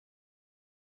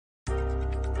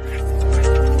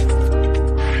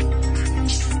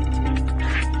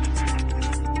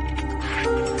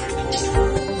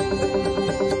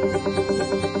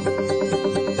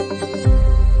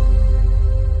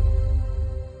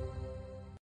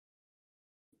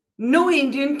No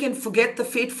Indian can forget the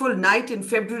fateful night in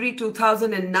February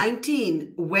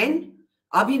 2019 when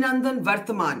Abhinandan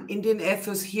Varthaman, Indian Air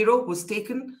Force hero, was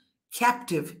taken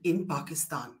captive in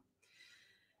Pakistan.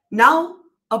 Now,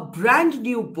 a brand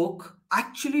new book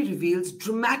actually reveals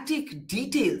dramatic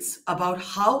details about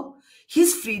how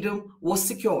his freedom was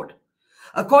secured.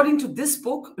 According to this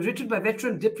book, written by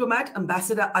veteran diplomat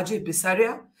Ambassador Ajay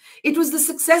Bisaria, it was the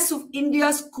success of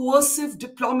India's coercive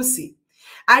diplomacy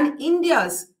and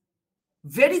India's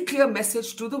very clear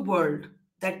message to the world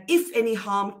that if any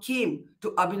harm came to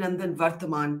Abhinandan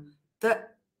Varthaman, the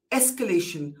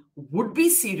escalation would be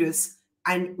serious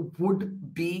and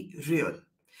would be real.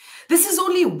 This is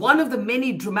only one of the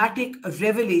many dramatic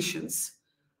revelations,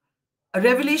 a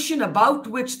revelation about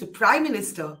which the Prime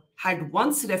Minister had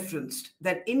once referenced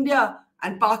that India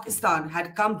and Pakistan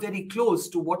had come very close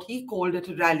to what he called at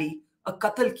a rally a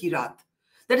Qatal ki Raat,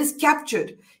 that is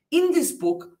captured in this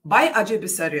book by Ajay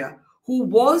Bisaria, who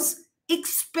was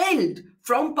expelled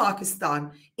from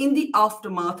Pakistan in the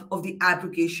aftermath of the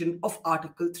abrogation of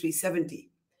Article 370.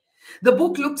 The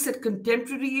book looks at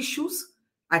contemporary issues,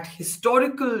 at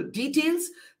historical details,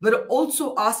 but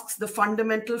also asks the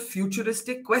fundamental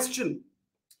futuristic question: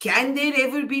 can there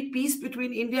ever be peace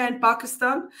between India and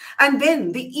Pakistan? And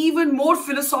then the even more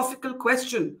philosophical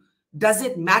question: does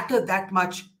it matter that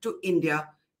much to India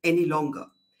any longer?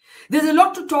 There's a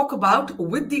lot to talk about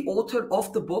with the author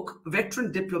of the book,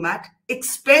 veteran diplomat,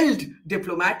 expelled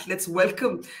diplomat. Let's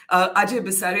welcome Ajay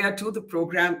Bisaria to the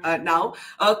program now.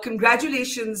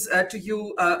 Congratulations to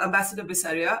you, Ambassador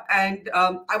Bisaria. And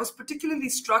I was particularly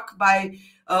struck by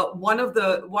one of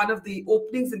the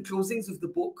openings and closings of the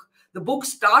book. The book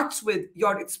starts with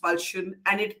your expulsion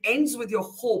and it ends with your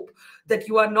hope that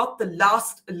you are not the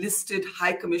last listed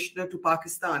High Commissioner to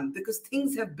Pakistan, because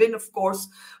things have been, of course,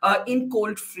 in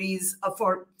cold freeze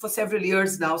for several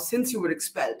years now since you were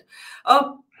expelled.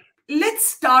 Let's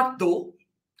start, though,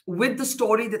 with the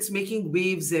story that's making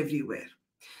waves everywhere.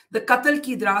 The Qatal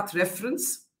ki Raat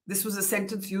reference, this was a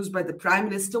sentence used by the Prime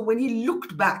Minister when he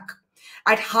looked back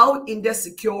at how India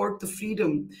secured the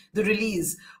freedom, the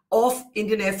release of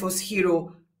Indian Air Force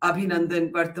hero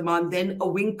Abhinandan Varthaman, then a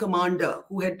wing commander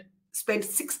who had spent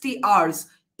 60 hours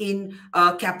in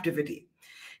captivity.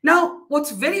 Now,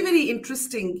 what's very, very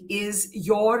interesting is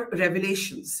your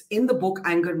revelations in the book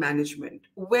Anger Management,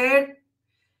 where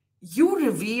you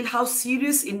reveal how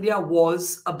serious India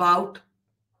was about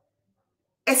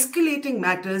escalating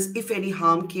matters if any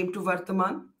harm came to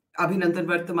Abhinandan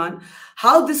Varthaman,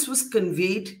 how this was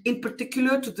conveyed in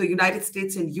particular to the United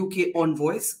States and UK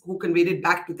envoys who conveyed it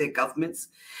back to their governments,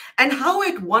 and how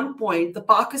at one point the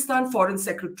Pakistan Foreign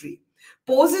Secretary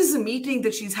pauses a meeting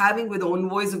that she's having with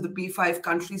envoys of the P5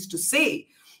 countries to say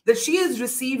that she has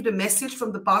received a message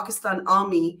from the Pakistan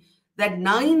army that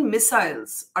 9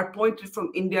 missiles are pointed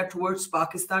from India towards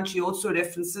Pakistan. She also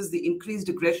references the increased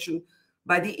aggression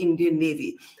by the Indian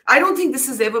Navy. I don't think this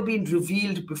has ever been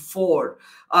revealed before,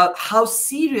 how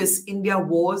serious India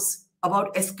was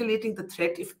about escalating the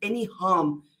threat if any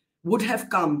harm would have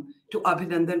come to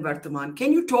Abhinandan Varthaman.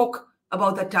 Can you talk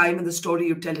about that time and the story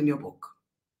you tell in your book?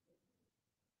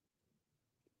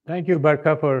 Thank you,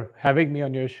 Barkha, for having me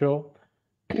on your show.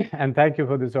 And thank you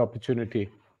for this opportunity.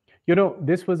 You know,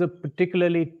 this was a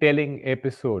particularly telling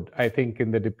episode, I think, in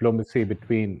the diplomacy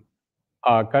between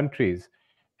our countries.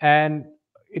 And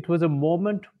it was a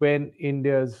moment when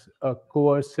India's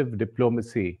coercive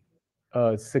diplomacy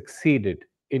succeeded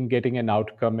in getting an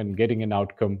outcome and getting an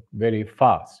outcome very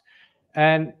fast.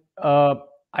 And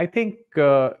I think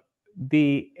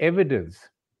the evidence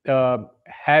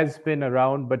has been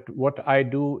around, but what I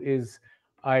do is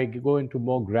I go into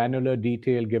more granular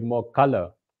detail, give more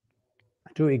color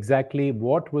to exactly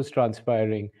what was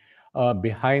transpiring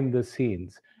behind the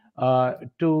scenes,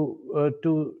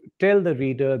 to tell the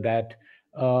reader that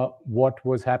what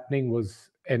was happening was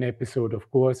an episode of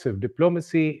coercive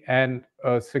diplomacy, and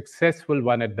a successful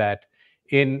one at that,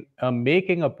 in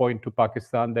making a point to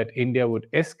Pakistan that India would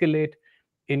escalate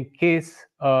in case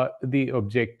the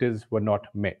objectives were not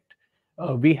met.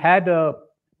 We had a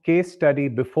case study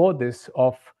before this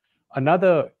of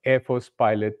another Air Force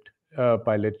pilot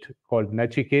called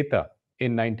Nachiketa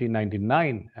in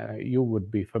 1999. You would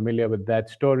be familiar with that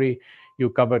story. You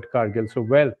covered Kargil so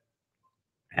well.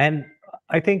 And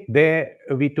I think there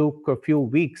we took a few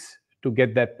weeks to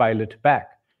get that pilot back.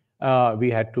 We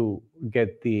had to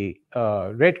get the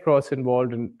Red Cross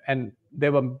involved, and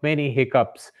there were many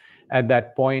hiccups at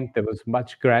that point. There was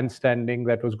much grandstanding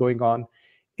that was going on.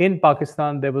 In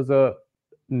Pakistan, there was a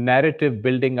narrative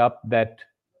building up that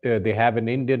they have an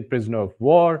Indian prisoner of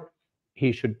war.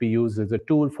 He should be used as a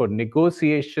tool for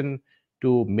negotiation.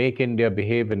 to make India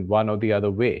behave in one or the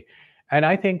other way. And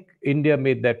I think India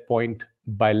made that point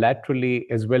bilaterally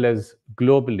as well as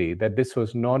globally that this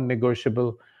was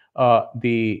non-negotiable.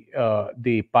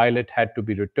 The pilot had to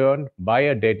be returned by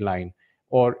a deadline,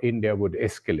 or India would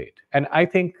escalate. And I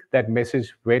think that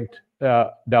message went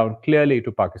down clearly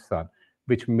to Pakistan,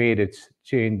 which made it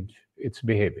change its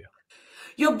behavior.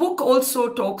 Your book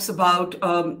also talks about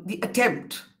the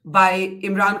attempt by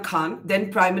Imran Khan,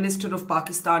 then Prime Minister of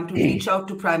Pakistan, to reach out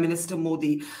to Prime Minister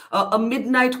Modi. A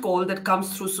midnight call that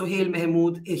comes through Suhail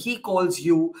Mahmood. He calls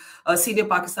you, a senior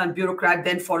Pakistan bureaucrat,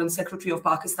 then Foreign Secretary of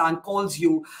Pakistan, calls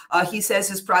you. He says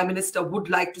his Prime Minister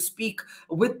would like to speak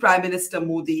with Prime Minister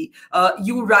Modi.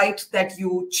 You write that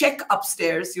you check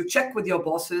upstairs, you check with your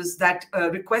bosses, that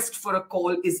request for a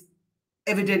call is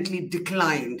evidently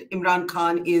declined. Imran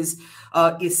Khan is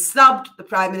snubbed. The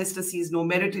Prime Minister sees no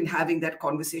merit in having that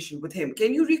conversation with him.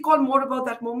 Can you recall more about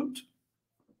that moment?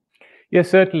 Yes,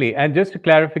 certainly. And just a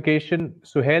clarification,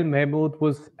 Suhail Mahmood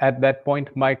was at that point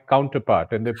my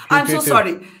counterpart and the I'm so putative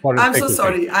sorry. foreign I'm so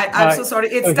secretary. sorry. I'm so sorry.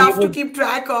 It's So he tough to was. keep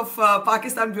track of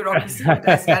Pakistan bureaucracy, but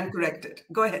I stand corrected.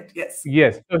 Go ahead. Yes.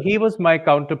 Yes, so he was my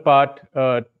counterpart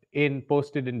in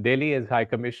posted in Delhi as High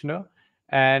Commissioner,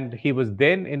 and he was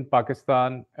then in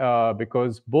Pakistan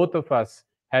because both of us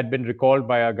had been recalled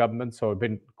by our governments or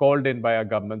been called in by our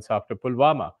governments after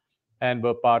Pulwama, and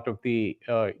were part of the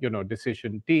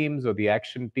decision teams or the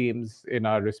action teams in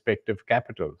our respective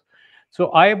capitals.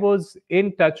 So I was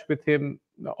in touch with him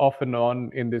off and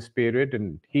on in this period,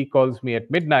 and he calls me at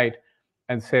midnight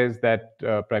and says that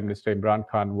Prime Minister Imran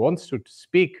Khan wants to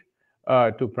speak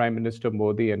to Prime Minister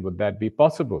Modi, and would that be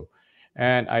possible?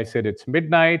 And I said, it's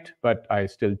midnight, but I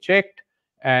still checked.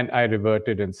 And I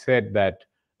reverted and said that,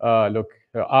 look,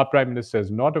 our Prime Minister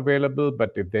is not available,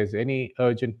 but if there's any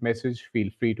urgent message, feel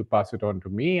free to pass it on to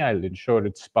me. I'll ensure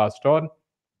it's passed on.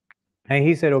 And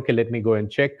he said, okay, let me go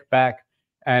and check back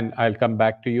and I'll come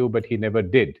back to you. But he never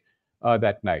did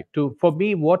that night. For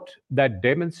me, what that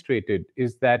demonstrated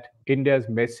is that India's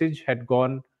message had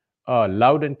gone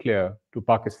loud and clear to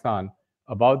Pakistan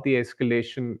about the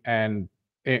escalation, and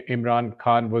Imran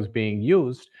Khan was being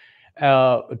used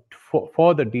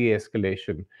for the de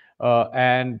escalation.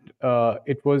 And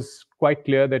it was quite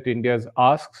clear that India's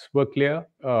asks were clear,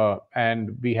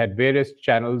 and we had various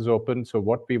channels open. So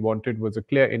what we wanted was a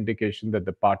clear indication that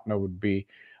the partner would be,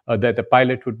 that the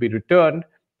pilot would be returned,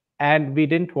 and we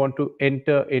didn't want to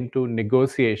enter into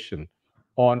negotiation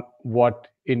on what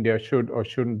India should or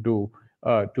shouldn't do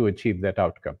to achieve that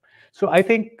outcome. So I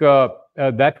think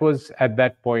that was at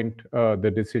that point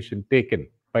the decision taken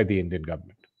by the Indian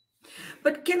government.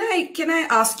 But can I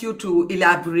ask you to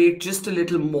elaborate just a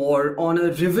little more on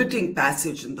a riveting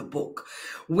passage in the book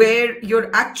where you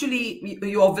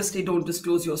obviously don't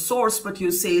disclose your source, but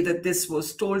you say that this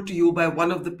was told to you by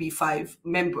one of the P5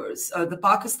 members, the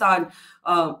Pakistan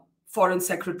Foreign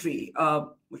Secretary,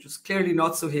 which was clearly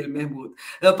not Suhail Mahmood.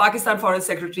 The Pakistan Foreign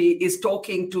Secretary is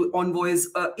talking to envoys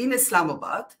in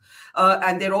Islamabad,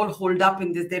 and they're all holed up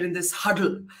they're in this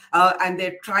huddle, and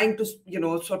they're trying to,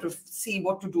 sort of see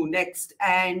what to do next.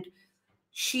 And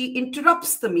she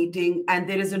interrupts the meeting, and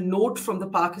there is a note from the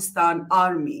Pakistan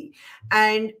army,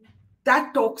 and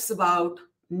that talks about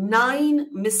 9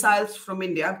 missiles from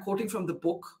India. I'm quoting from the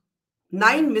book.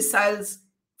 9 missiles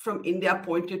from India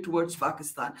pointed towards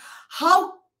Pakistan.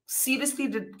 How seriously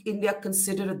did India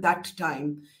consider at that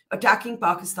time attacking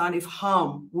Pakistan if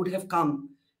harm would have come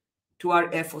to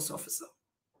our Air Force officer?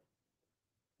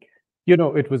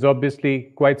 It was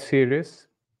obviously quite serious.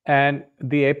 And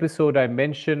the episode I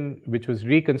mentioned, which was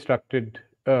reconstructed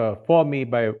for me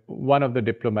by one of the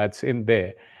diplomats in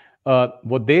there,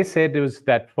 what they said was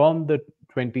that from the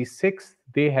 26th,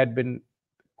 they had been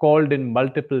called in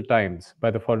multiple times by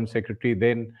the Foreign Secretary,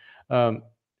 then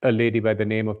a lady by the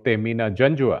name of Temina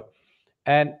Janjua.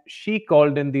 And she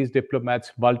called in these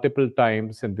diplomats multiple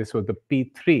times, and this was the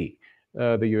P3,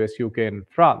 the US, UK, and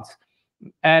France,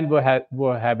 and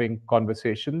were having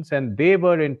conversations, and they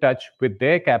were in touch with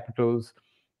their capitals,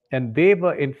 and they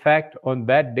were in fact on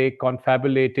that day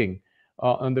confabulating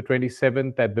on the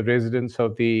 27th at the residence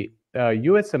of the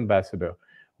US ambassador,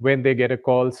 when they get a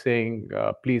call saying,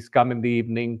 please come in the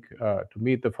evening to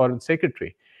meet the foreign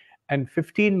secretary. And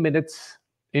 15 minutes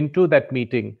into that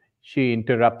meeting, she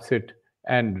interrupts it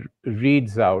and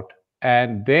reads out,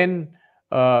 and then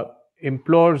uh,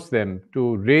 implores them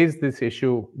to raise this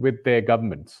issue with their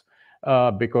governments,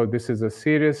 because this is a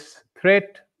serious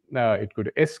threat. It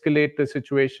could escalate the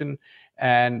situation.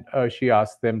 And she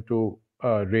asked them to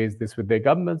raise this with their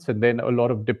governments. And then a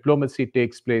lot of diplomacy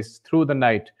takes place through the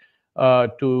night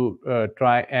to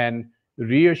try and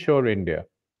reassure India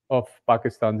of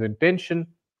Pakistan's intention.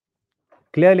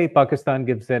 Clearly, Pakistan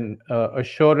gives an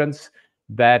assurance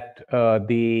that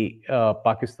the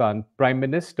Pakistan Prime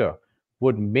Minister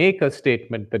would make a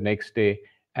statement the next day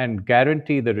and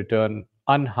guarantee the return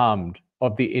unharmed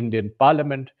of the Indian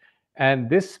Parliament. And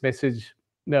this message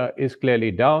is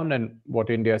clearly down. And what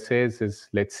India says is,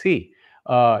 let's see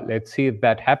if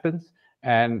that happens.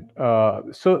 And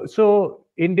so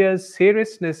India's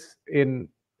seriousness in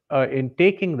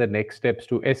taking the next steps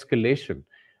to escalation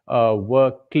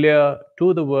were clear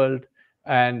to the world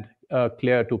and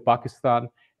clear to Pakistan.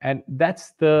 And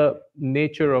that's the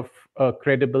nature of a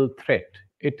credible threat.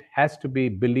 It has to be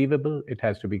believable, it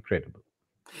has to be credible.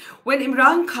 When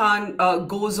Imran Khan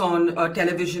goes on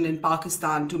television in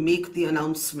Pakistan to make the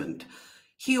announcement,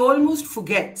 he almost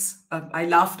forgets. I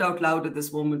laughed out loud at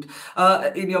this moment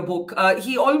in your book.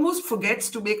 He almost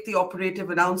forgets to make the operative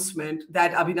announcement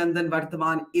that Abhinandan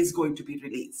Varthaman is going to be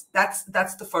released. That's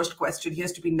the first question. He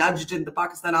has to be nudged, and the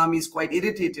Pakistan army is quite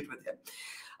irritated with him.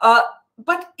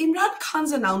 But Imran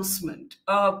Khan's announcement,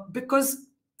 because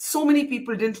so many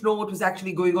people didn't know what was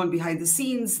actually going on behind the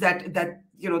scenes, that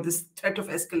this threat of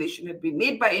escalation had been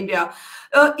made by India.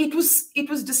 It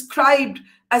was described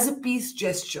as a peace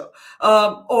gesture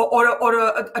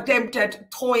or an attempt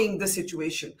at thawing the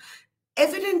situation.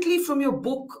 Evidently, from your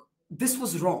book, this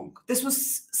was wrong. This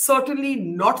was certainly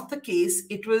not the case.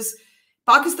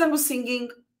 Pakistan was singing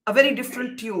a very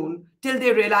different tune till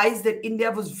they realized that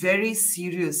India was very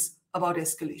serious about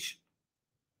escalation.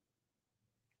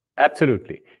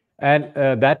 Absolutely. And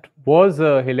that was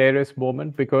a hilarious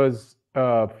moment because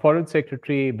Foreign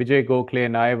Secretary Vijay Gokhale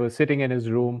and I were sitting in his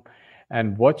room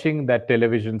and watching that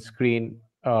television screen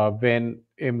when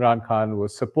Imran Khan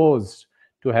was supposed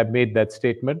to have made that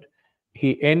statement.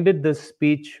 He ended the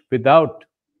speech without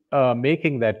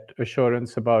making that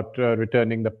assurance about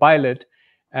returning the pilot.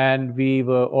 And we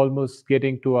were almost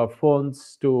getting to our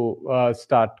phones to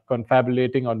start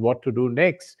confabulating on what to do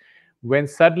next, when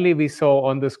suddenly we saw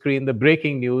on the screen the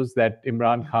breaking news that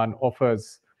Imran Khan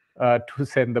offers to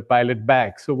send the pilot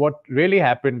back. So what really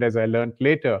happened, as I learned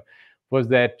later, was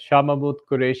that Shah Mahmood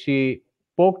Qureshi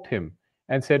poked him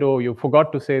and said, "Oh, you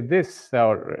forgot to say this,"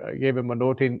 or gave him a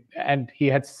note in, and he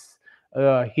had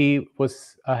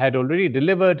already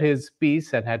delivered his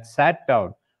piece and had sat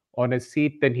down on his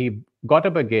seat. Then he got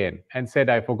up again and said,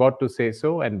 "I forgot to say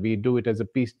so," and we do it as a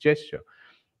peace gesture.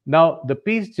 Now, the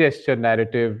peace gesture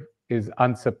narrative is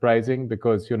unsurprising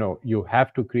because you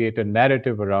have to create a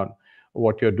narrative around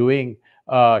what you're doing.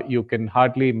 You can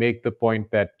hardly make the point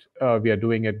that we are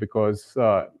doing it because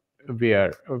we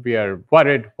are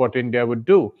worried what India would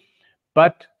do.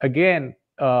 But again,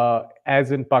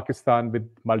 as in Pakistan with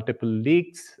multiple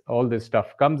leaks, all this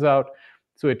stuff comes out.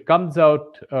 So it comes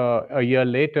out a year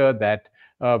later that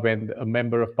when a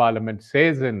member of parliament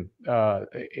says in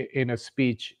a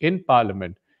speech in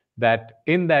parliament that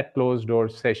in that closed door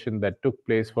session that took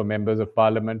place for members of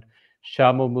parliament,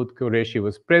 Shah Mahmood Qureshi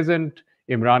was present.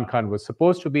 Imran Khan was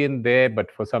supposed to be in there,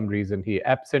 but for some reason he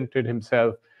absented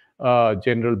himself.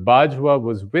 General Bajwa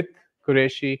was with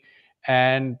Qureshi,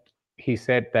 and he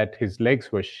said that his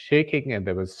legs were shaking and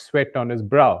there was sweat on his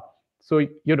brow. So,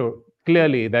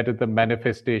 clearly that is the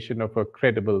manifestation of a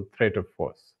credible threat of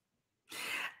force.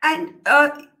 And,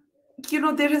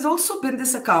 there has also been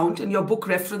this account, and your book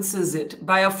references it,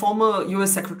 by a former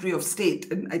US Secretary of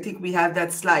State, and I think we have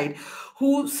that slide,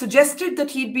 who suggested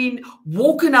that he'd been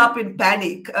woken up in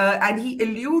panic. And he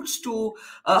alludes to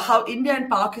how India and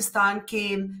Pakistan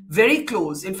came very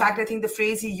close. In fact, I think the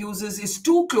phrase he uses is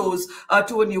too close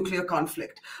to a nuclear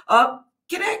conflict.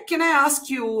 Can I ask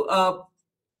you,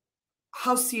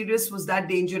 how serious was that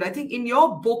danger? I think in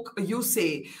your book, you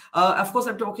say, of course,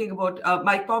 I'm talking about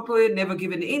Mike Pompeo, never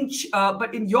give an inch,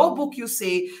 but in your book, you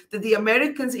say that the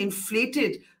Americans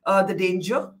inflated the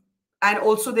danger and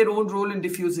also their own role in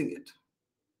diffusing it.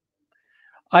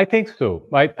 I think so.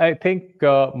 I think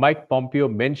Mike Pompeo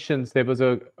mentions there was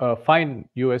a fine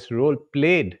US role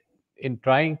played in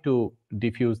trying to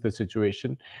defuse the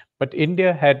situation, but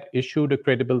India had issued a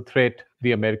credible threat.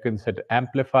 The Americans had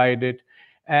amplified it.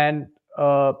 And,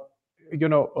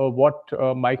 what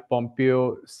Mike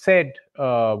Pompeo said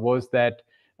was that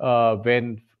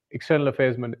when External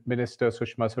Affairs Minister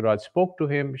Sushma Swaraj spoke to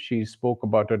him, she spoke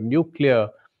about a nuclear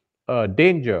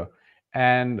danger.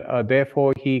 And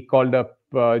therefore, he called up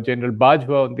General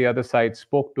Bajwa on the other side,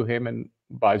 spoke to him, and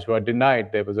Bajwa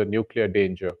denied there was a nuclear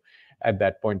danger at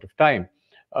that point of time.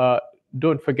 Uh,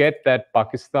 don't forget that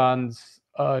Pakistan's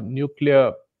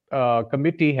nuclear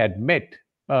committee had met,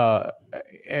 on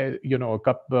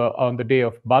the day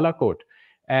of Balakot,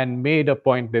 and made a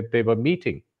point that they were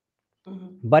meeting.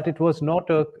 But it was not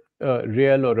a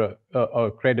real or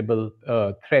a credible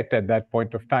threat at that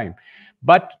point of time.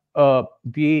 But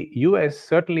the US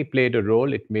certainly played a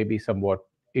role. It may be somewhat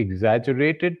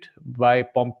exaggerated by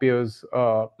Pompeo's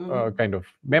Mhm. kind of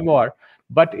memoir,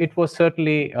 but it was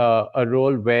certainly a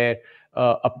role where,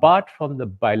 apart from the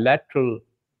bilateral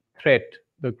threat,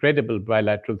 the credible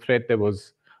bilateral threat, there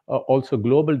was also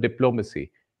global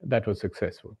diplomacy that was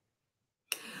successful.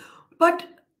 But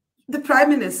the Prime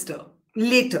Minister,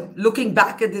 later, looking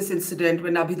back at this incident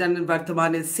when Abhinandan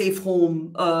Varthaman is safe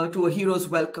home to a hero's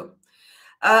welcome,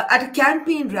 at a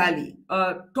campaign rally,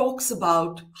 talks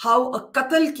about how a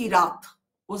Qatal ki Raat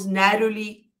was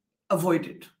narrowly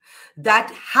avoided.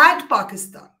 That had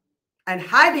Pakistan and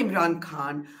had Imran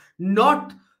Khan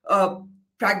not uh,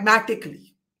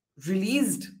 pragmatically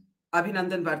released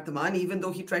Abhinandan Varthaman, even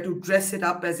though he tried to dress it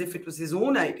up as if it was his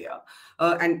own idea.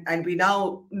 And we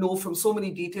now know from so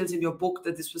many details in your book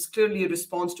that this was clearly a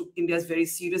response to India's very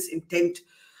serious intent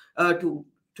uh, to,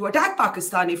 to attack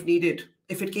Pakistan if needed,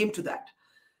 if it came to that.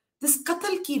 This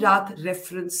Qatal ki Raat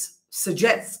reference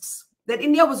suggests that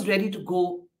India was ready to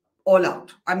go all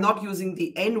out. I'm not using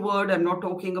the N word. I'm not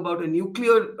talking about a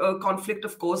nuclear conflict,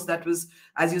 of course. That was,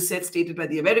 as you said, stated by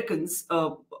the Americans.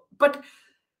 But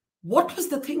what was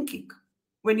the thinking?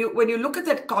 When you look at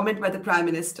that comment by the Prime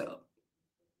Minister,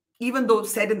 even though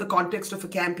said in the context of a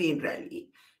campaign rally,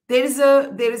 there is a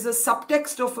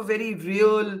subtext of a very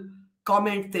real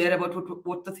comment there about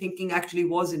what the thinking actually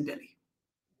was in Delhi.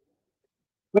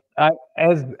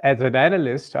 As an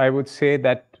analyst, I would say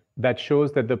that that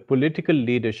shows that the political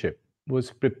leadership was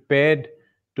prepared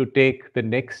to take the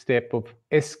next step of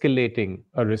escalating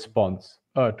a response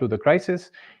to the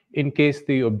crisis in case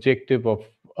the objective of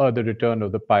the return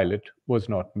of the pilot was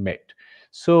not met.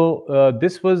 So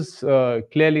this was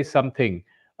clearly something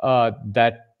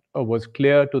that was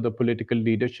clear to the political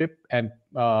leadership, and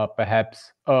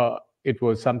perhaps it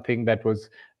was something that was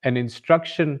an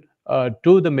instruction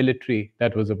to the military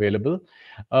that was available.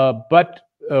 But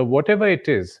whatever it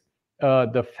is,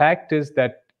 the fact is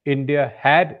that India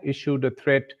had issued a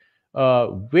threat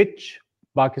which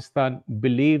Pakistan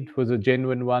believed was a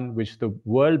genuine one, which the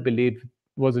world believed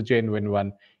was a genuine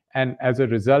one, and as a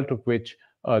result of which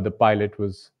the pilot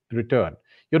was returned.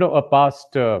 You know, a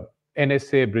past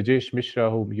NSA Brajesh Mishra,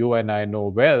 whom you and I know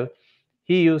well,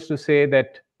 he used to say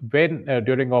that when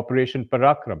during Operation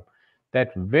Parakram,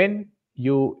 that when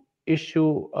you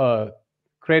issue a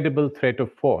credible threat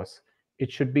of force,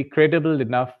 it should be credible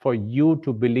enough for you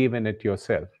to believe in it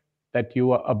yourself, that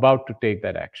you are about to take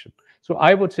that action. So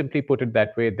I would simply put it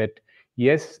that way, that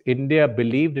yes, India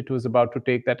believed it was about to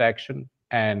take that action,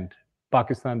 and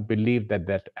Pakistan believed that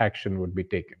that action would be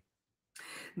taken.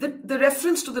 The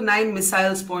reference to the 9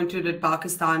 missiles pointed at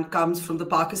Pakistan comes from the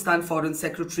Pakistan Foreign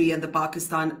Secretary and the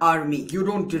Pakistan Army. You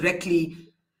don't directly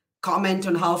comment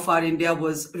on how far India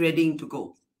was readying to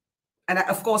go. And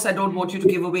of course, I don't want you to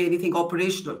give away anything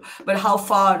operational, but how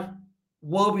far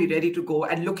were we ready to go?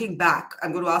 And looking back,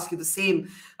 I'm going to ask you the same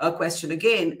question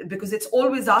again, because it's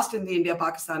always asked in the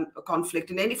India-Pakistan conflict,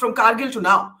 and any from Kargil to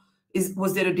now,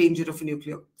 was there a danger of a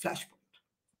nuclear flashpoint?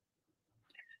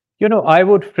 You know, I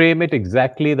would frame it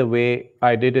exactly the way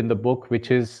I did in the book,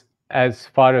 which is, as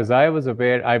far as I was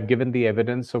aware, I've given the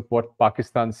evidence of what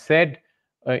Pakistan said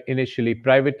initially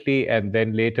privately, and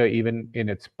then later, even in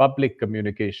its public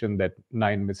communication, that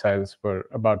 9 missiles were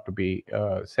about to be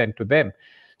sent to them.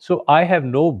 So I have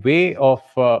no way of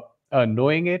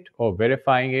knowing it or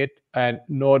verifying it, and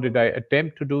nor did I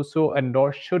attempt to do so, and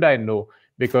nor should I know,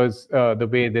 because the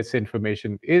way this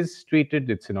information is treated,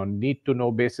 it's on need to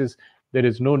know basis. There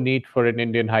is no need for an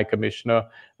Indian High Commissioner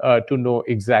to know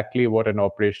exactly what an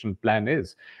operational plan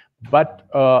is. But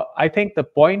I think the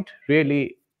point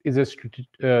really is a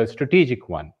strategic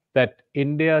one, that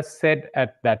India said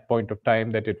at that point of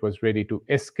time that it was ready to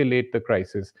escalate the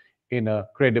crisis in a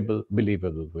credible,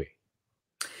 believable way.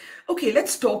 Okay,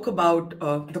 let's talk about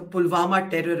the Pulwama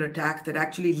terror attack that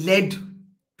actually led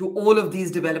to all of these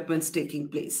developments taking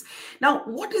place. Now,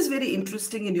 what is very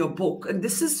interesting in your book, and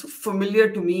this is familiar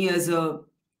to me as a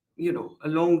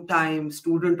long time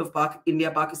student of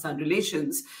India-Pakistan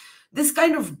relations, this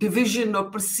kind of division or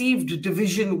perceived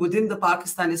division within the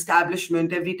Pakistan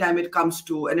establishment every time it comes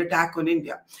to an attack on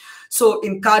India. So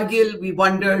in Kargil, we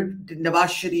wondered, did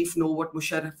Nawaz Sharif know what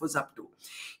Musharraf was up to?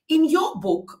 In your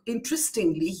book,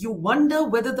 interestingly, you wonder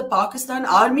whether the Pakistan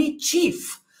Army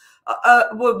chief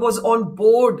was on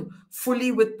board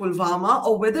fully with Pulwama,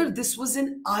 or whether this was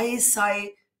an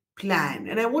ISI plan.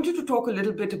 And I want you to talk a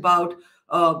little bit about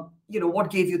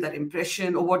what gave you that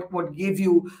impression, or what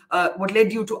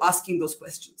led you to asking those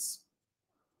questions.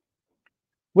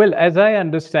 Well, as I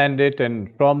understand it, and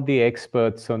from the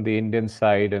experts on the Indian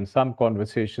side and some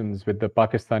conversations with the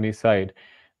Pakistani side,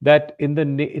 that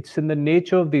it's in the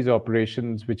nature of these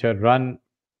operations which are run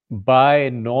by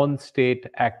non-state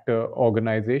actor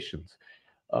organizations.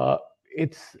 Uh,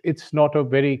 it's not a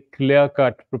very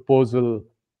clear-cut proposal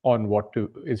on what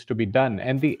is to be done,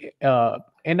 and the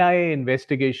NIA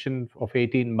investigation of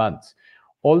 18 months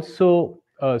also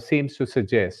seems to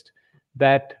suggest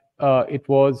that it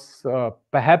was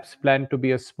perhaps planned to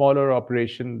be a smaller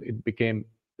operation. It became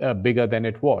bigger than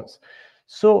it was.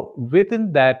 So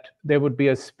within that, there would be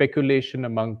a speculation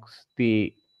amongst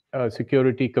the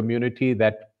security community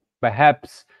that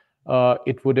perhaps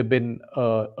it would have been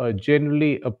a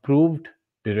generally approved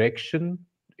direction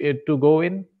to go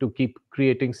in to keep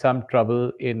creating some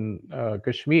trouble in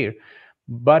Kashmir.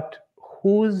 But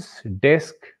whose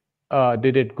desk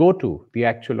did it go to, the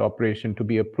actual operation to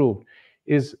be approved,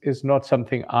 is not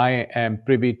something I am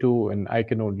privy to, and I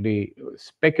can only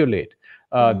speculate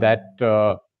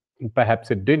that perhaps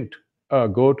it didn't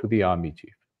go to the army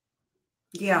chief.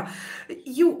 Yeah,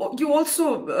 you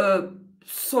also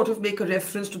sort of make a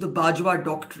reference to the Bajwa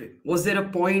doctrine. Was there a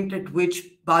point at which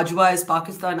Bajwa, as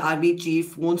Pakistan army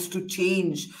chief, wants to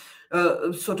change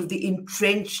sort of the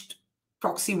entrenched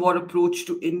proxy war approach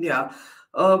to India?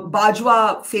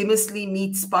 Bajwa famously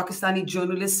meets Pakistani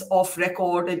journalists off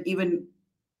record and even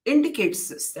indicates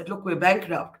this, that look, we're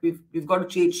bankrupt, we've got to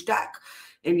change tack.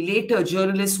 And later,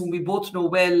 journalists whom we both know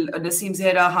well, Naseem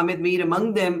Zehra, Hamid Mir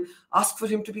among them, asked for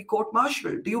him to be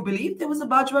court-martialed. Do you believe there was a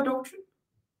Bajwa doctrine?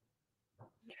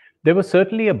 There was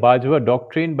certainly a Bajwa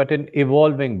doctrine, but an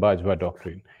evolving Bajwa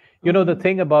doctrine. You know, the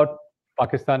thing about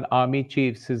Pakistan army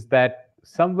chiefs is that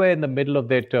somewhere in the middle of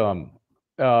their term,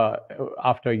 uh,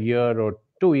 after a year or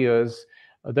 2 years,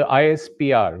 the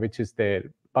ISPR, which is their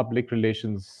public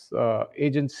relations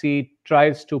agency,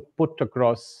 tries to put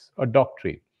across a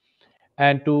doctrine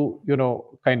and to,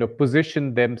 kind of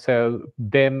position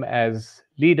them as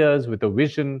leaders with a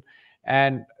vision,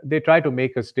 and they try to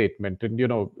make a statement. And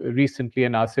recently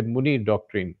an Asim Munir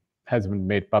doctrine has been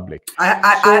made public. So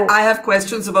I have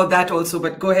questions about that also,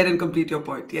 but go ahead and complete your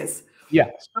point. Yes. yeah.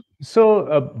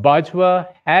 So Bajwa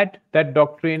had that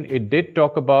doctrine. It did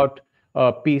talk about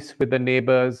peace with the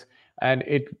neighbors, and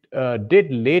it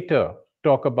did later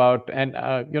talk about, and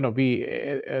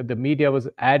the media was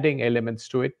adding elements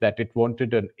to it, that it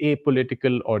wanted an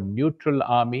apolitical or neutral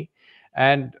army,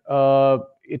 and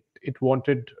it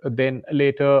wanted then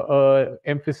later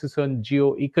emphasis on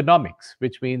geo-economics,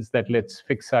 which means that let's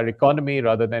fix our economy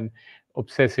rather than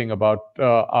obsessing about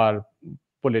our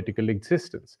political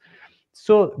existence.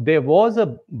 So there was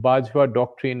a Bajwa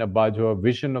doctrine, a Bajwa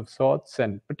vision of sorts,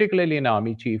 and particularly an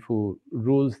army chief who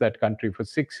rules that country for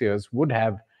 6 years would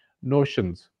have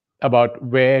notions about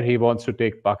where he wants to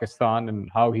take Pakistan and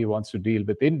how he wants to deal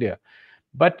with India.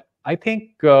 But I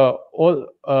think all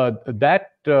that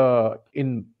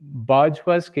in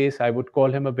Bajwa's case, I would call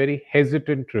him a very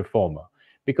hesitant reformer,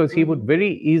 because he would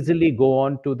very easily go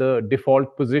on to the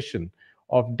default position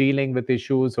of dealing with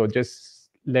issues or just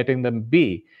letting them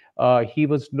be. He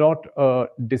was not a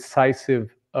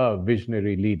decisive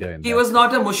visionary leader in He that was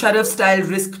not sense. a Musharraf style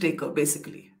risk taker,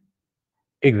 basically.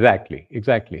 Exactly,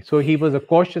 exactly. So he was a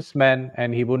cautious man,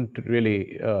 and he wouldn't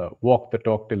really walk the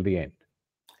talk till the end.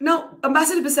 Now,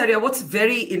 Ambassador Bisaria, what's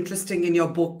very interesting in your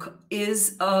book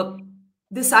is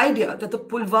this idea that the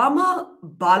Pulwama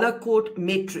Balakot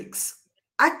matrix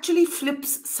actually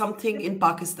flips something in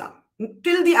Pakistan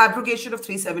till the abrogation of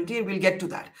 370, and we'll get to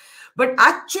that. But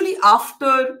actually,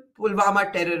 after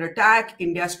Pulwama terror attack,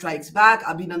 India strikes back,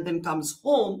 Abhinandan comes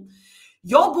home.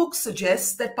 Your book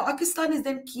suggests that Pakistan is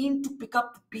then keen to pick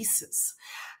up the pieces.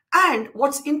 And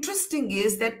what's interesting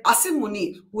is that Asim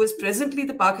Munir, who is presently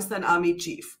the Pakistan Army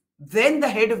Chief, then the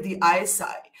head of the ISI,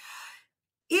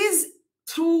 is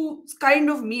through kind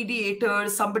of mediator,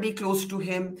 somebody close to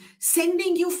him,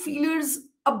 sending you feelers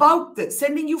about this,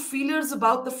 sending you feelers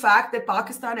about the fact that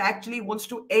Pakistan actually wants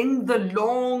to end the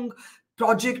long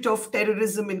project of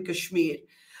terrorism in Kashmir.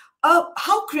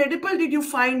 How credible did you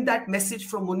find that message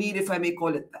from Munir, if I may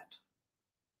call it that?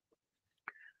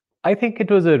 I think it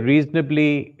was a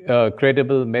reasonably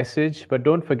credible message, but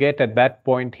don't forget at that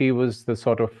point he was the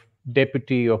sort of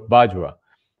deputy of Bajwa.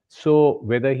 So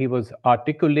whether he was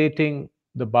articulating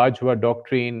the Bajwa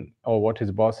doctrine or what his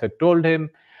boss had told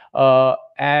him,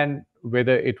 and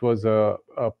whether it was a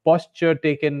posture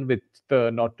taken with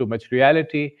not too much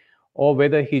reality, or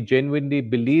whether he genuinely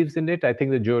believes in it, I think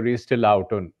the jury is still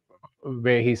out on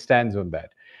where he stands on that.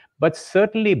 But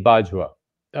certainly Bajwa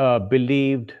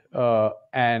believed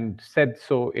and said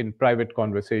so in private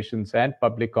conversations and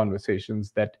public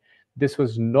conversations that this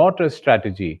was not a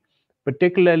strategy,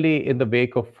 particularly in the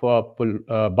wake of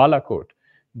Balakot,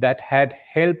 that had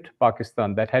helped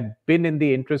Pakistan, that had been in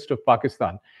the interest of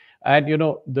Pakistan. And,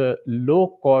 the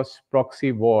low cost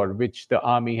proxy war, which the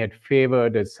army had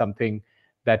favored as something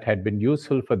that had been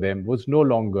useful for them, was no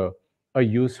longer a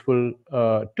useful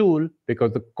tool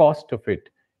because the cost of it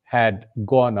had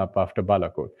gone up after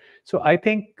Balakot. So I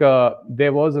think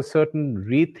there was a certain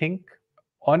rethink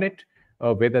on it,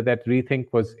 whether that rethink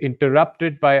was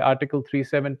interrupted by Article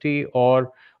 370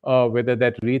 or whether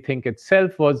that rethink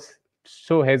itself was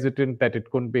so hesitant that it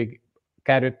couldn't be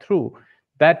carried through.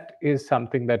 That is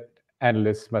something that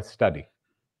analysts must study.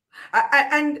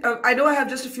 I know I have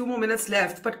just a few more minutes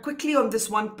left, but quickly on this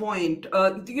one point,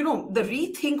 the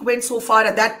rethink went so far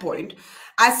at that point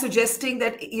as suggesting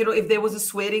that, if there was a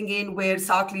swearing in where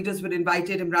SARC leaders were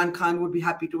invited, Imran Khan would be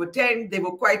happy to attend. They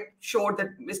were quite sure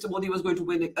that Mr. Modi was going to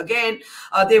win it again.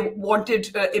 They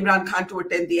wanted Imran Khan to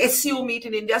attend the SCO meet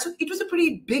in India. So it was a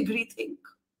pretty big rethink.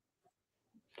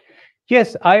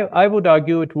 Yes, I would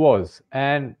argue it was.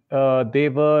 And they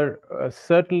were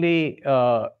certainly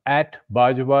at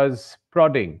Bajwa's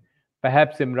prodding.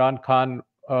 Perhaps Imran Khan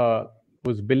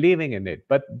was believing in it.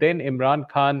 But then Imran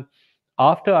Khan,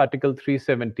 after Article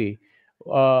 370,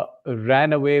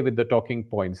 ran away with the talking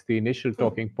points, the initial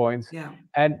talking points, Yeah.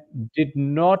 and did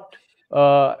not,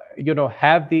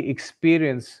 have the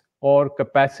experience or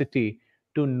capacity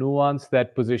to nuance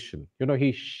that position.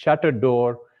 He shut a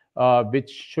door which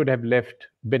should have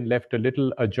been left a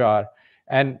little ajar.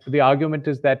 And the argument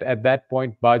is that at that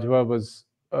point, Bajwa was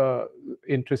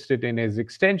interested in his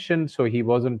extension, so he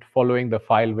wasn't following the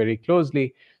file very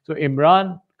closely. So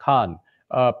Imran Khan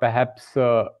perhaps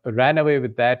ran away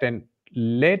with that and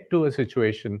led to a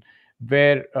situation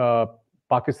where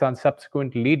Pakistan's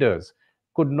subsequent leaders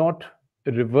could not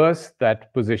reverse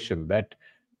that position, that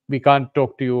we can't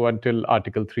talk to you until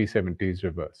Article 370 is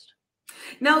reversed.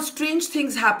 Now, strange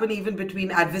things happen even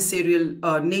between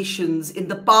adversarial nations. In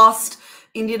the past,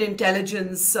 Indian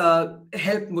intelligence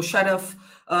helped Musharraf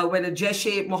when a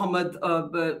Jaish-e-Mohammed,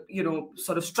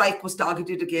 sort of strike was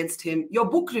targeted against him. Your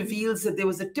book reveals that there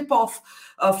was a tip-off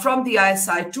from the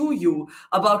ISI to you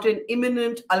about an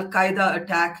imminent Al-Qaeda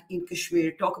attack in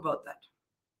Kashmir. Talk about that.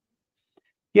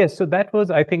 Yes, so that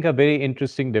was, I think, a very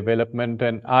interesting development.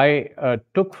 And I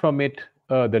took from it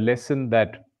the lesson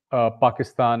that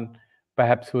Pakistan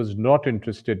perhaps was not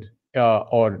interested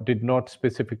or did not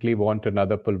specifically want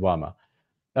another Pulwama.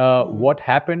 What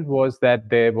happened was that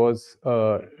there was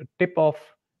a tip off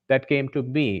that came to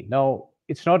me. Now,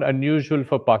 it's not unusual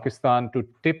for Pakistan to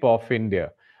tip off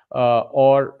India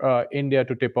or India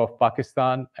to tip off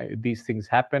Pakistan. These things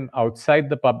happen outside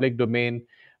the public domain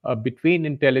between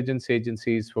intelligence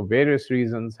agencies for various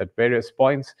reasons at various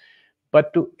points.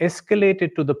 But to escalate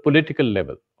it to the political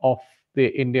level of the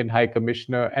Indian High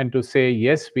Commissioner and to say,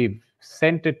 yes, we've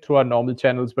sent it through our normal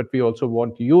channels, but we also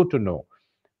want you to know,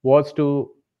 was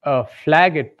to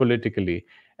flag it politically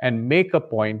and make a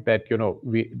point that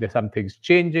there's some things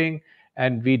changing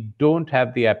and we don't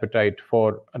have the appetite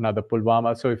for another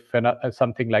Pulwama. So if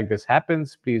something like this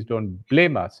happens, please don't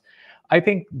blame us. I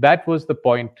think that was the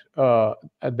point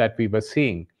that we were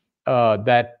seeing,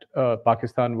 that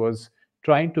Pakistan was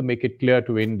trying to make it clear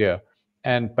to India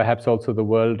and perhaps also the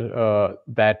world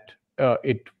that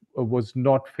it was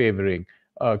not favoring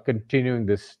continuing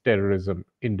this terrorism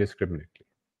indiscriminately.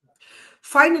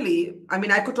 Finally, I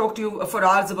mean, I could talk to you for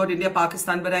hours about India,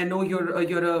 Pakistan, but I know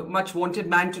you're a much wanted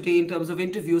man today in terms of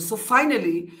interviews. So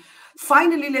finally,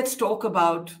 let's talk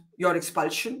about your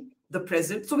expulsion, the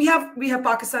present. So we have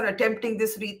Pakistan attempting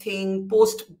this rethink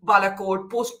post Balakot,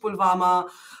 post Pulwama.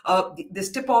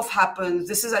 This tip off happens.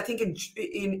 This is, I think,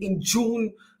 in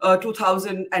June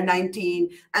 2019,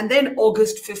 and then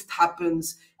August 5th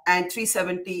happens. And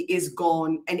 370 is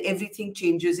gone and everything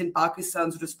changes in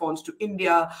Pakistan's response to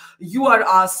India. You are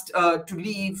asked to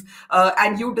leave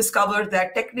and you discover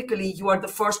that technically you are the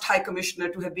first High Commissioner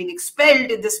to have been expelled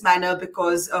in this manner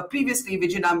because previously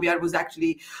Vijay Nambiar was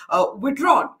actually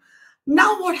withdrawn.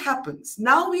 Now what happens?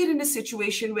 Now we're in a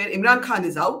situation where Imran Khan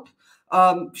is out.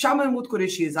 Shah Mahmood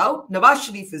Qureshi is out. Nawaz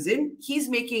Sharif is in. He's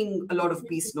making a lot of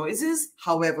peace noises.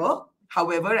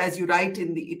 However, as you write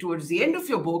towards the end of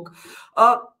your book,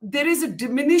 there is a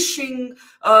diminishing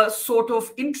sort of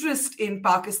interest in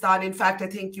Pakistan. In fact, I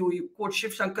think you quote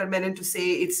Shiv Shankar Menon to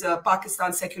say it's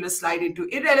Pakistan's secular slide into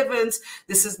irrelevance.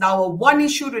 This is now a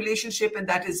one-issue relationship, and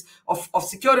that is of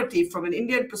security from an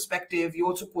Indian perspective. You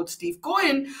also quote Steve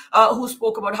Cohen, who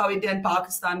spoke about how India and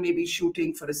Pakistan may be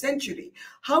shooting for a century.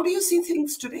 How do you see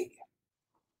things today?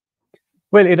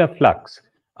 Well, in a flux.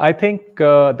 I think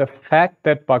the fact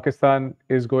that Pakistan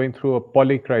is going through a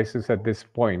poly crisis at this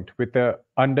point, with the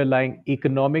underlying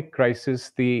economic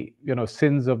crisis, the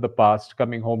sins of the past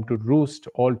coming home to roost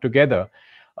altogether,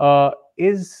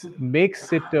 is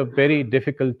makes it a very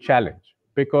difficult challenge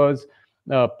because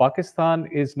Pakistan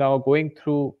is now going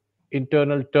through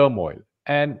internal turmoil,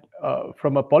 and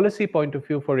from a policy point of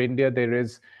view for India, there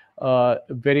is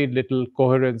very little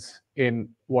coherence in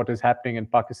what is happening in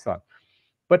Pakistan.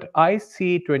 But I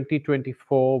see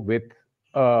 2024 with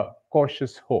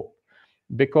cautious hope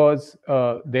because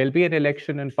there'll be an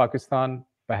election in Pakistan,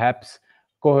 perhaps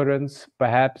coherence,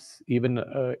 perhaps even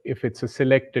if it's a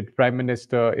selected prime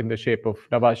minister in the shape of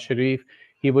Nawaz Sharif,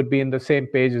 he would be in the same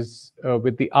page as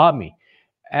with the army.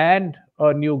 And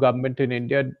a new government in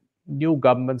India, new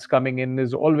governments coming in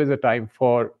is always a time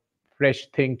for fresh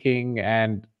thinking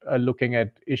and looking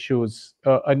at issues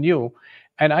anew.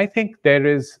 And I think there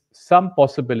is some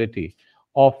possibility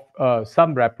of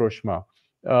some rapprochement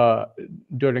uh,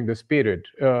 during this period.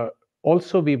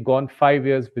 Also, we've gone 5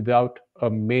 years without a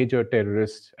major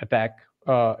terrorist attack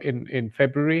in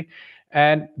February,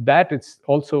 and that it's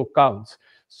also counts.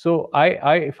 So,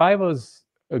 if I was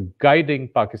guiding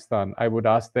Pakistan, I would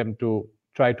ask them to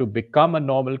try to become a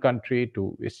normal country,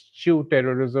 to eschew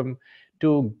terrorism,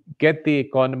 to get the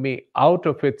economy out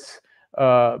of its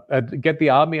get the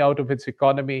army out of its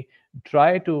economy,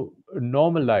 try to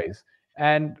normalize,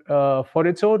 and for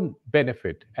its own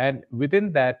benefit. And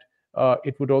within that,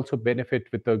 it would also benefit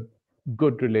with a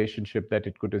good relationship that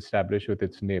it could establish with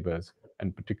its neighbors,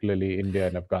 and particularly India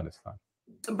and Afghanistan.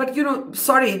 But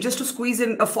sorry, just to squeeze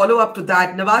in a follow up to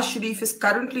that, Nawaz Sharif is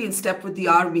currently in step with the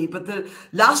army, but the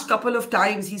last couple of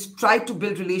times he's tried to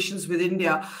build relations with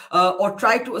India or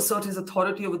tried to assert his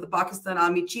authority over the Pakistan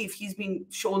army chief. He's been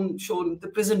shown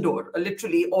the prison door,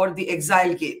 literally, or the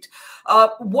exile gate.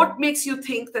 What makes you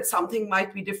think that something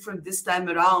might be different this time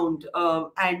around?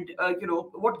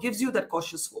 What gives you that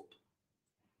cautious hope?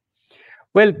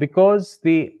 Well, because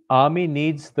the army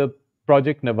needs the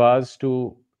Project Nawaz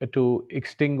to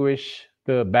extinguish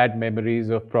the bad memories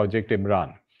of Project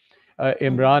Imran.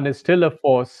 Imran is still a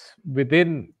force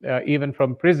within, even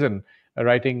from prison,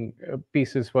 writing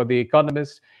pieces for The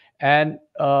Economist. And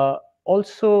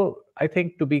also, I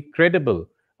think to be credible,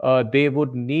 they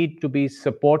would need to be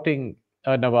supporting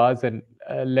Nawaz and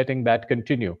letting that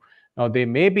continue. Now, there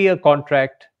may be a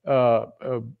contract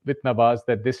with Nawaz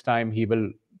that this time he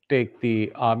will take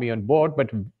the army on board,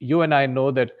 but you and I know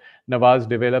that Nawaz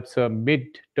develops a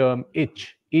mid-term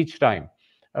itch each time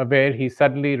where he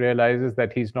suddenly realizes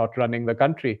that he's not running the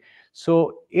country.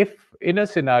 So, if in a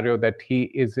scenario that he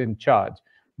is in charge,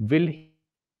 will he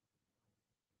want to fight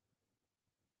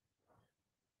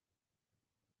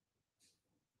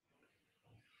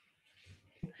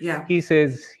another day? Yeah. He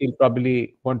says he'll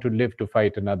probably want to live to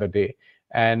fight another day.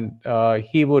 And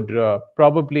he would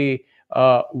probably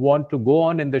want to go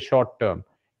on in the short term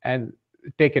and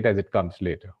take it as it comes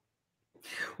later.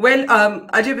 Well,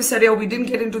 Ajay Bisaria, we didn't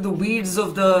get into the weeds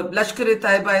of the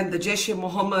Lashkar-e-Taiba and the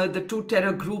Jaish-e-Mohammed, the two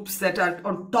terror groups that are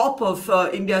on top of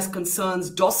India's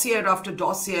concerns, dossier after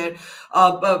dossier,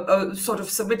 sort of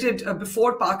submitted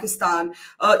before Pakistan.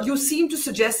 You seem to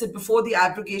suggest that before the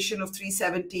abrogation of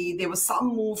 370, there was some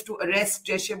move to arrest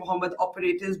Jaish-e-Mohammed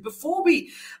operators. Before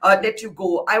we let you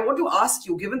go, I want to ask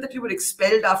you, given that you were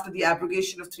expelled after the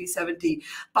abrogation of 370,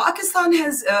 Pakistan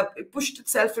has pushed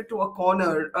itself into a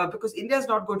corner because India is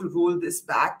not going to roll this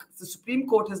back. The Supreme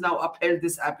Court has now upheld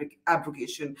this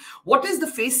abrogation. What is the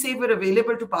face saver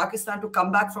available to Pakistan to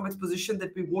come back from its position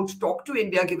that we won't talk to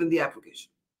India given the abrogation?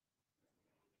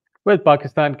 Well,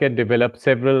 Pakistan can develop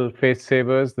several face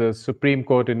savers. The Supreme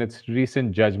Court, in its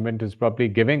recent judgment, is probably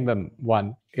giving them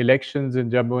one. Elections in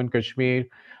Jammu and Kashmir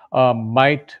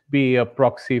might be a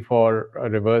proxy for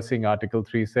reversing Article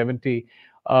 370.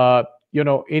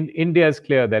 In India is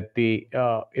clear that the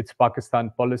its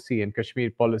Pakistan policy and Kashmir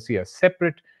policy are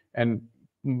separate, and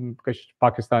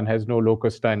Pakistan has no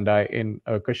locus standi in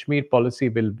Kashmir policy,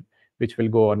 which will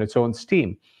go on its own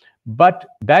steam. But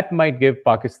that might give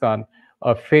Pakistan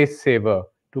a face saver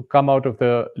to come out of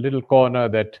the little corner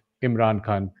that Imran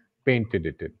Khan painted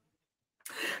it in.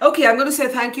 Okay, I'm going to say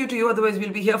thank you to you. Otherwise,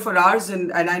 we'll be here for hours,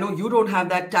 and I know you don't have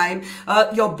that time.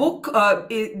 Your book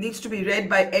it needs to be read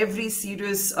by every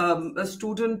serious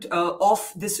student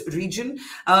of this region,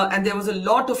 and there was a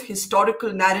lot of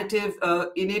historical narrative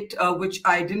in it, which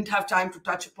I didn't have time to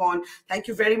touch upon. Thank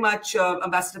you very much,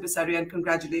 Ambassador Bisaria, and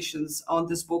congratulations on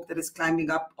this book that is climbing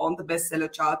up on the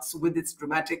bestseller charts with its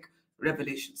dramatic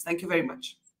revelations. Thank you very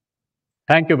much.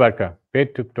 Thank you, Barkha.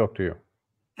 Great to talk to you.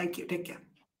 Thank you. Take care.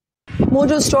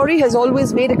 Mojo's Story has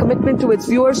always made a commitment to its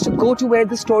viewers to go to where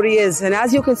the story is. And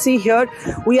as you can see here,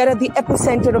 we are at the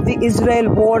epicenter of the Israel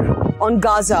war on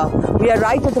Gaza. We are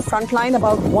right at the front line,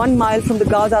 about 1 mile from the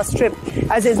Gaza Strip,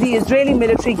 as the Israeli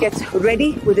military gets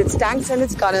ready with its tanks and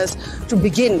its gunners to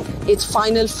begin its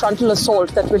final frontal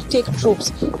assault that will take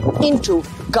troops into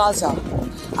Gaza.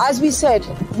 As we said,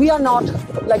 we are not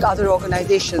like other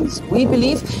organizations. We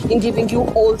believe in giving you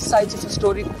all sides of the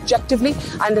story objectively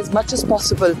and as much as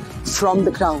possible from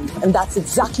the ground. And that's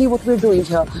exactly what we're doing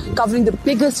here, covering the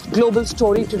biggest global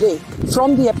story today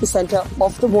from the epicenter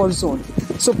of the war zone.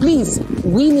 So please,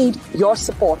 we need your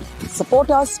support.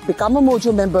 Support us, become a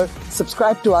Mojo member,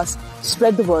 subscribe to us,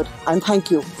 spread the word, and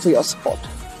thank you for your support.